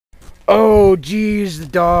Oh, geez, the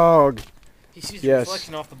dog. He sees the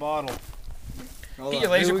reflection off the bottle. Get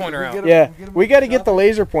your laser pointer out. Yeah, we got to get the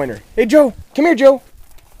laser pointer. Hey, Joe. Come here, Joe.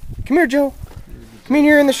 Come here, Joe. Come in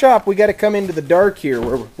here in the shop. We got to come into the dark here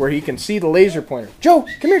where he can see the laser pointer. Joe,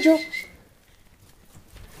 come here, Joe.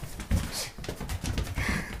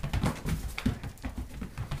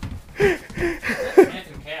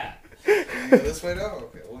 Phantom cat. Go this way now?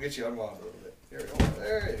 Okay, we'll get you unwound a little bit. There we go.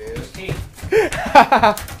 There it is.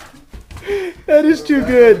 That is too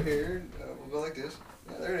good. Here. We'll go like this.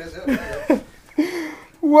 Yeah, there it is. Yeah, there you go.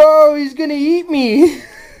 Whoa, he's going to eat me.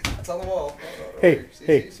 It's on the wall. Hey, see,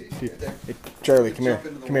 hey, see, hey, right there. hey, Charlie, come here, Jump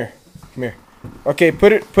into the come wall. here, come here. Okay,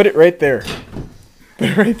 put it right there. Put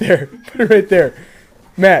it right there. Put it right there.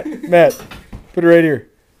 Matt, put it right here.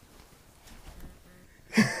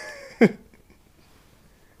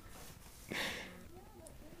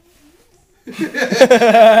 See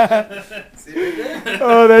right there?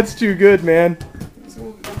 Oh, that's too good, man.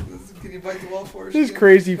 Can you bite the wall for us? This again?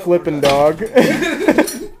 crazy Couple flipping more dog.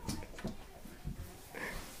 times.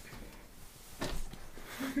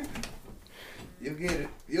 You'll get it.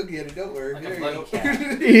 You'll get it. Don't worry. Like There a you bloody go.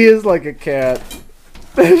 cat. He is like a cat.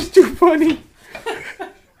 That's too funny.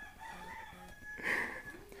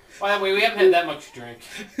 By the way, we haven't had that much to drink.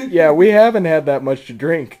 Yeah, we haven't had that much to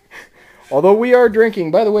drink. Although we are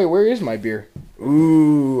drinking. By the way, where is my beer?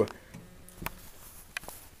 Ooh.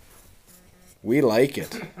 We like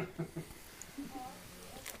it.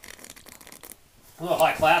 A little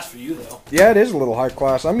high class for you, though. Yeah, it is a little high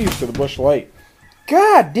class. I'm used to the Busch Light.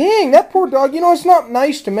 God dang, that poor dog. You know, it's not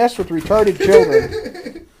nice to mess with retarded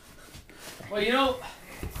children. Well, you know,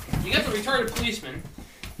 you got the retarded policeman.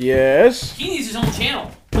 Yes. He needs his own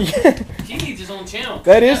channel. Yeah. He needs his own channel.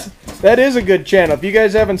 That is a good channel. If you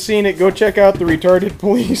guys haven't seen it, go check out the retarded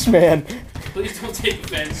policeman. Please don't take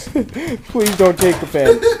offense. Please don't take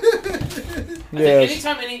offense. I Yes.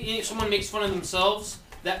 think anytime someone makes fun of themselves,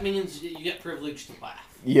 that means you get privileged to laugh.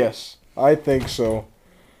 Yes, I think so.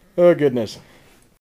 Oh, goodness.